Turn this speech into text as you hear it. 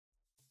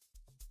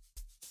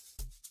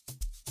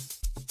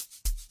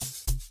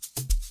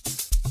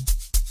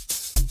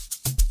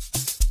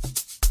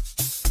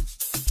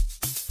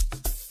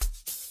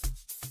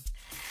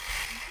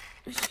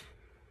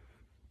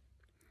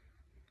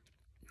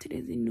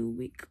new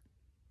week.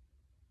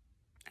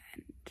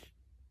 And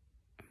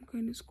I'm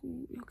going to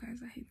school. Yo guys,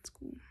 I hate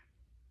school.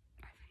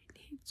 I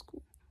really hate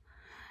school.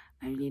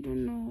 I really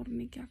don't know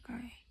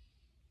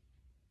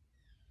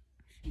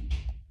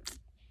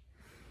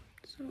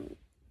so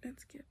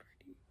let's get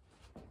ready.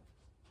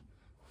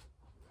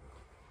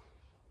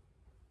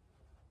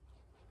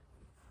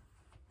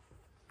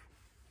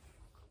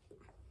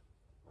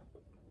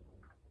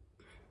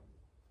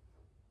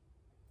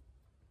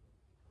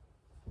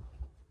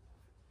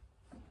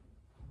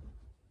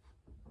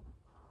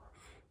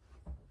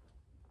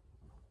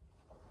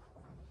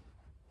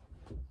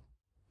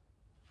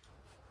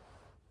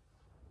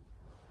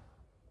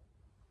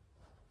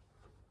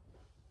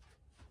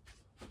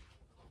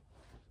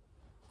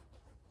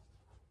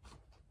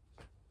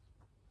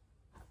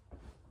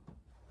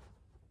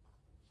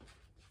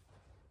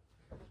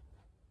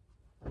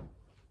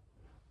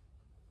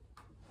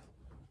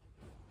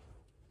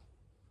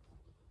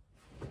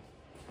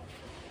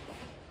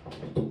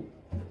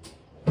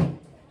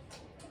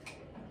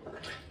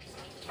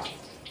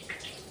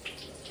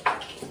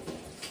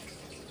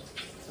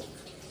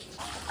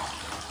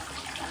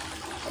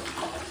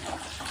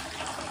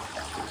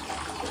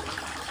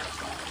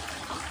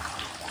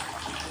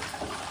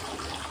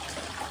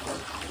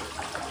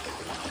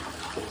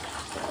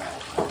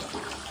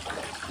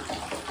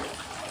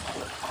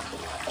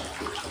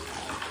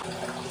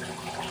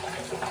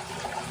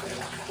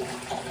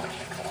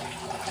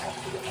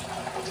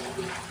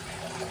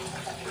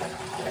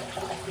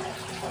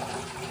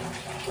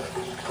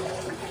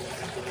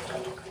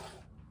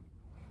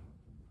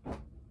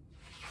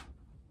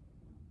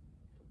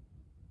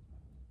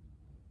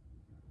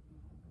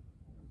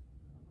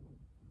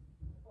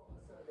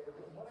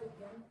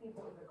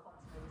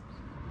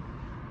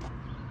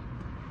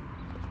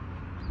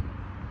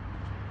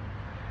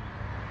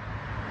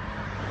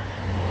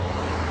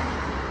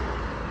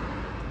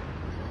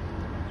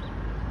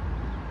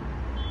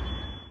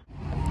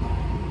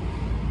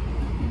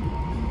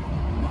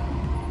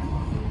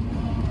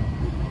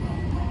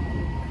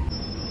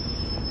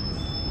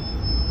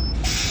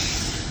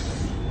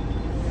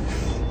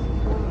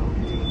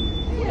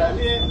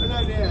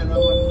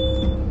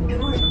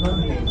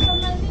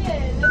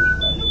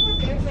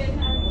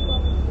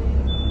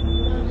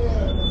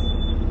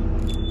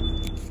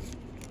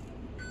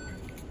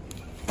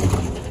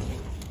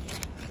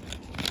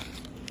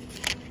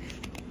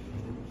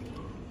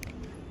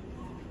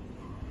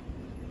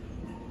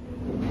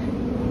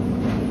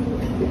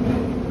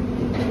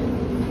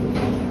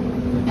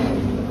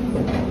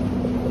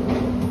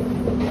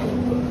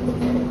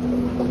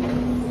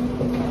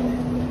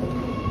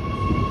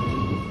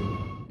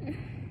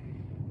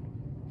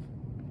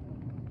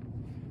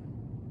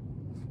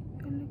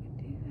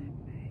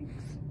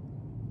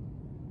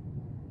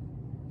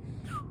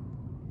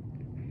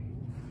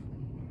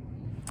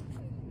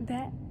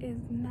 That is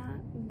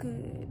not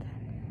good.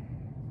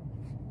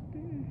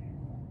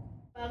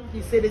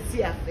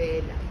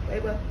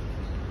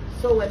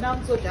 So when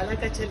I'm so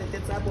like a challenge,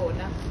 it's a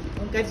bona.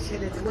 I'm going to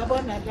challenge. We're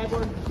bona. Yeah.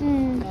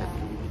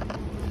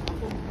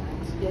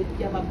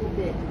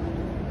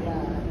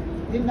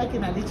 You're not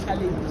going to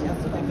challenge.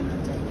 Just like a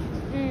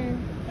challenge.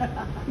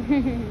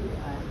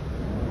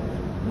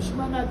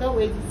 Mushmana the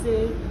way to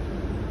say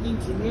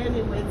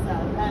engineering with I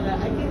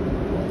can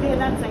tell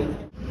that.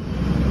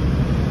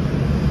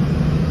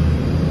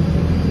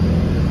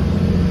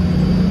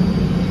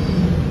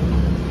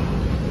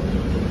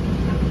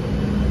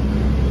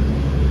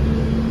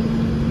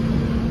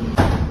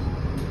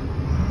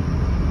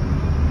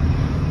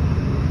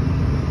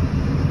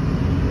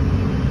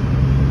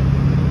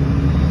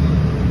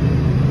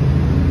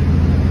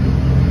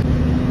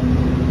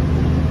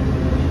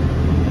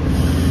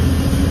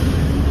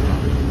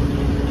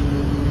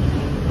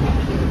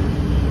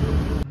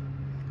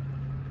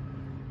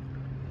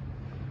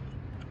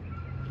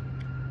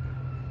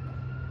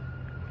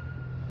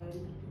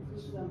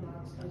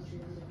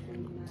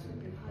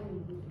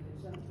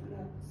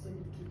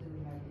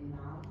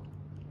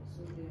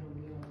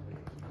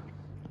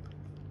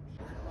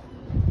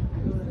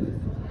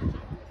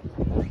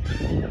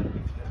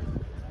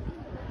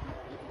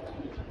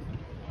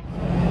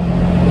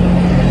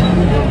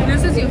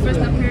 This is your first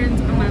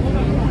appearance on my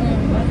vlog.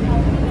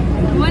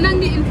 When I'm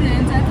the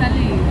influencer,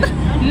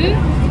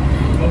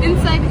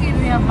 inside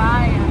area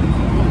buyer.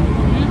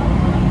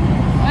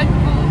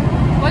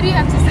 What do you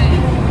have to say?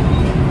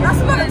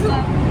 That's about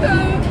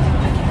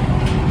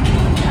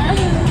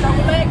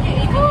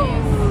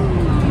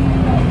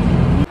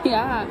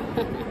yeah.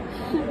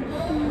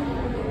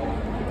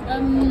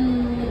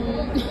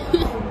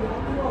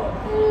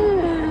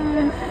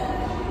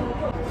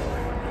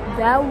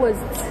 That was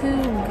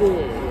too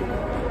good.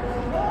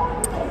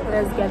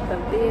 Let's get the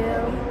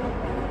bill.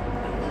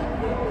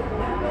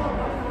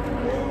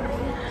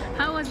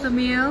 How was the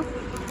meal?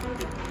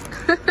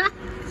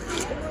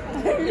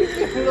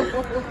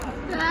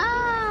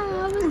 How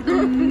was the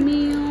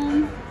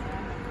meal?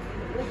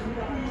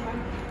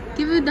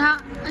 Give it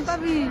that.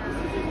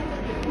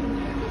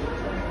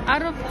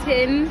 Out of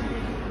 10.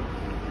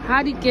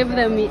 How do you give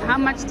them? How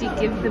much do you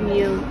give the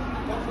meal?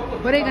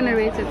 What are you gonna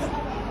rate it?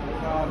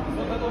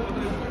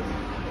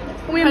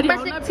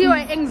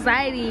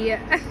 Anxiety.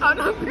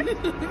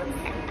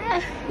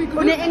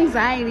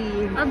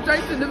 Anxiety. I'm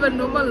trying to live a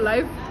normal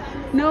life.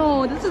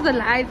 No, this is the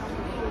life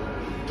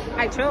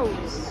I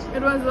chose.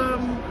 It was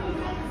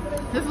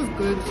this is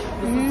good.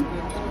 This is good.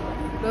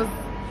 It was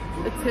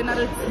a 10 out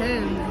of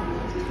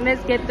 10.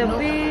 Let's get the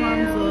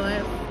bill.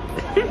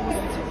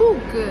 It's too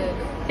good.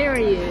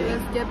 Period.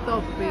 Let's get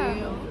the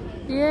bill.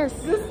 Yes.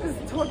 This is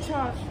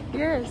torture.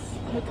 Yes.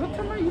 The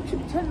torture my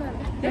YouTube channel.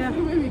 Yeah.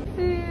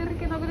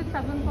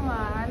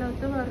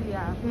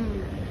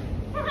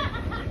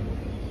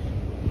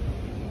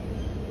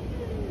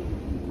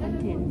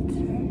 Content.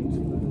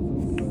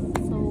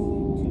 So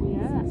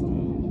yeah,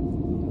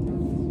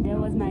 that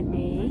was my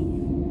day.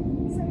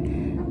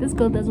 This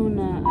girl doesn't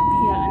wanna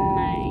appear on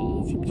my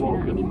YouTube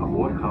channel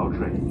anymore.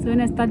 So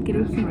when I start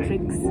getting free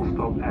drinks,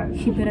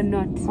 she better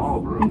not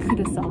include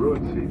herself.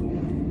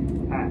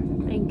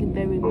 Thank you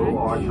very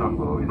much.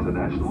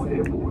 International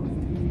Airport.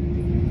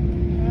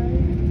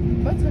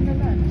 What's on the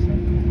lunch?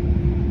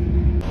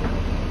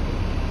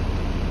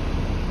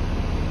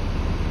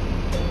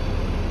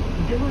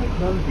 Enjoyyy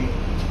clothing.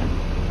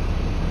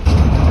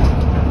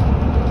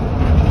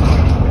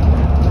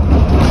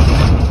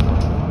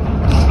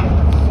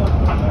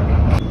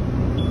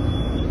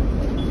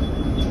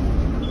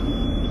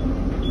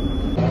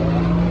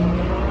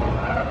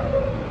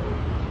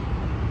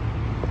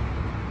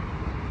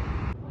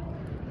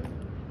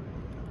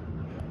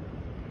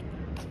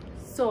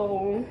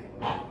 So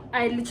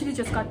I literally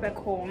just got back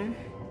home.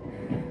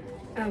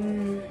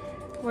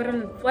 What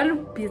a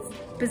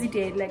busy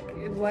day. Like,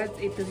 it was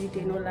a busy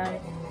day, no lie.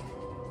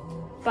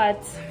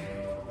 But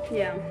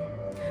yeah,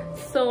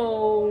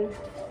 so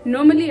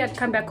normally I'd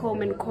come back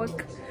home and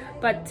cook,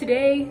 but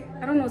today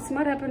I don't know,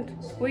 what happened.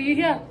 Were you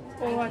here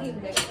or what?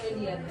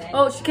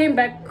 Oh, she came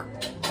back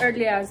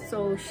earlier,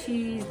 so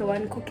she's the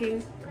one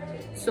cooking,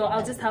 so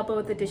I'll just help her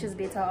with the dishes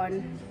later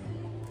on.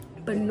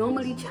 But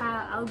normally,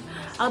 child,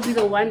 I'll be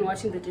the one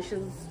washing the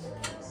dishes.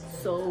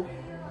 So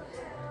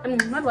I'm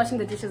not washing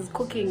the dishes,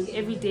 cooking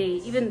every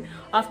day, even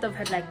after I've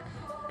had like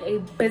a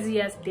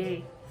busy ass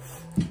day.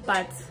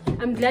 But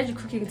I'm glad you're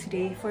cooking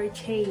today for a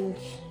change.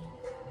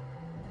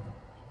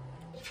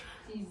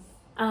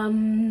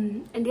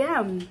 And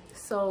yeah,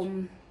 so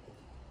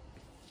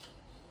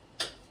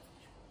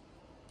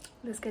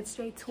let's get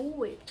straight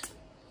to it.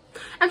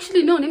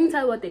 Actually, no, let me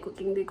tell you what they're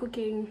cooking. They're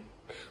cooking,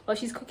 well,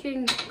 she's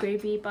cooking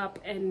gravy pap,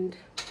 and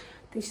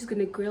I think she's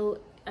gonna grill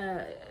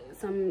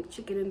some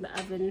chicken in the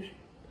oven.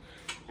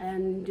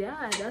 And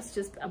yeah, that's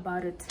just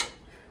about it.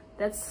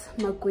 That's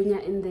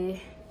magwinya in there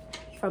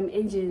from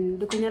Engine.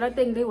 The kunyala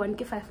thing, they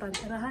want 5 francs.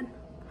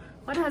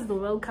 What has the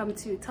world come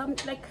to? Tell me,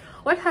 like,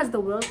 what has the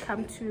world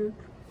come to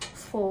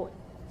for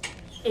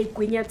a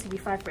guinya to be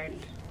 5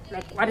 rand?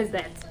 Like, what is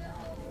that?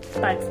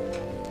 But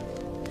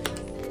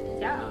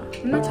yeah,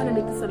 I'm not trying to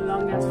make this a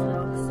long ass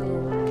vlog, so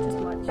just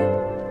watch.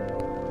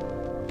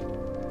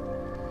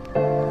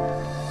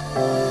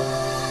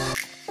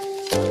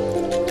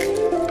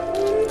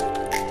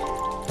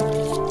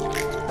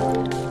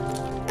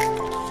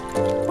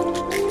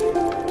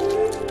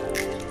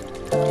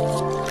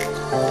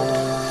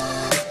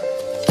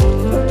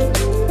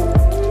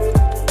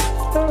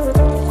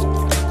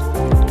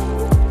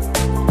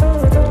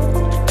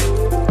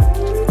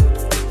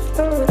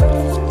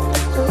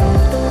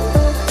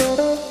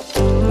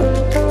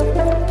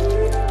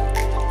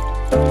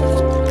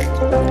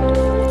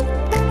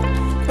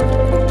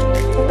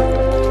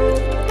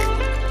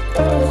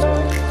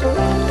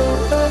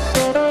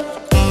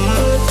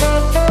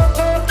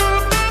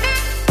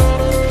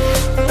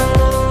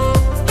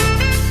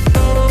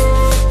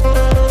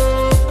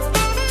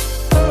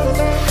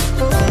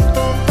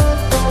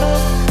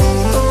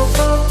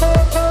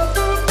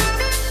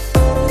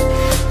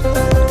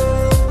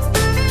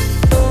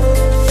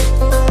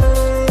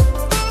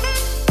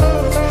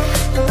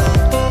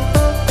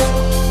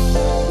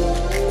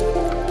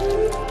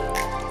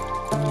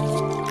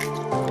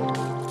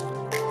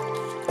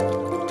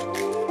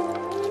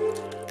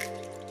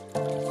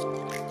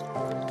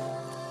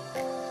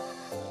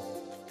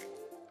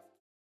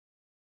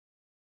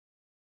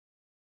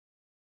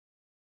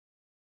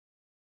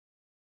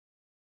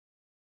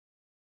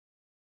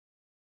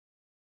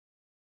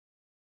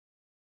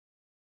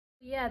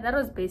 Yeah, that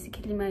was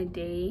basically my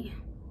day.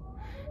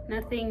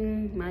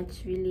 Nothing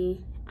much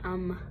really.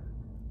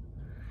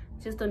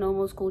 Just a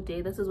normal school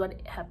day. This is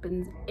what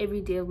happens every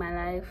day of my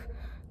life.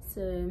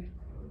 So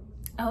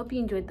I hope you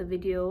enjoyed the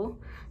video.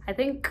 I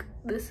think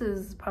this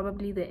is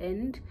probably the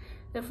end.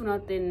 If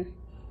not, then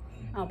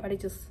I'll probably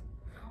just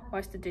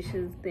wash the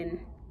dishes,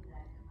 then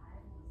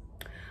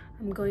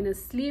I'm going to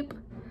sleep.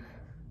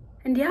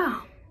 And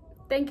yeah,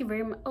 thank you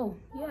very much. Oh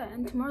yeah,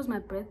 and tomorrow's my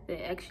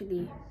birthday.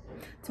 Actually,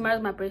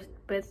 tomorrow's my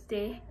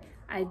birthday.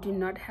 I do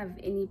not have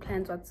any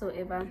plans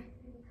whatsoever.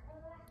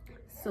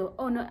 So,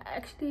 oh no,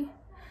 actually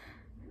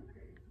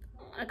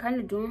I kind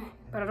of do,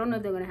 but I don't know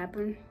if they're gonna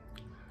happen.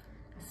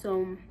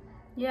 So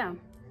yeah,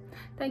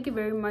 thank you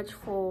very much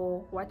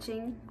for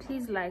watching.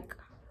 Please like,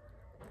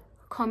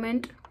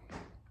 comment,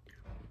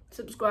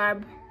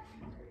 subscribe.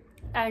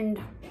 And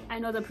I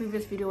know the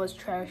previous video was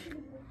trash,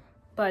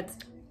 but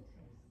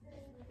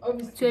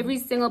obviously, to every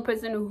single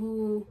person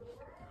who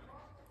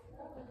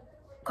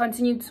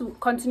continues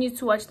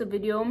to watch the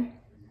video,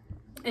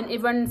 and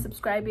everyone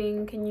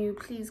subscribing, can you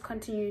please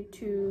continue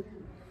to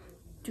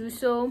do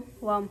so?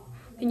 Well,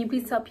 can you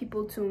please tell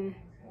people to,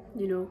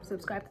 you know,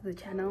 subscribe to the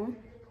channel?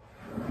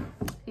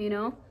 You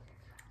know,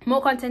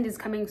 more content is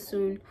coming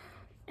soon,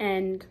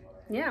 and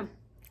yeah,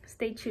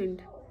 stay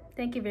tuned.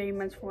 Thank you very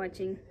much for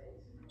watching.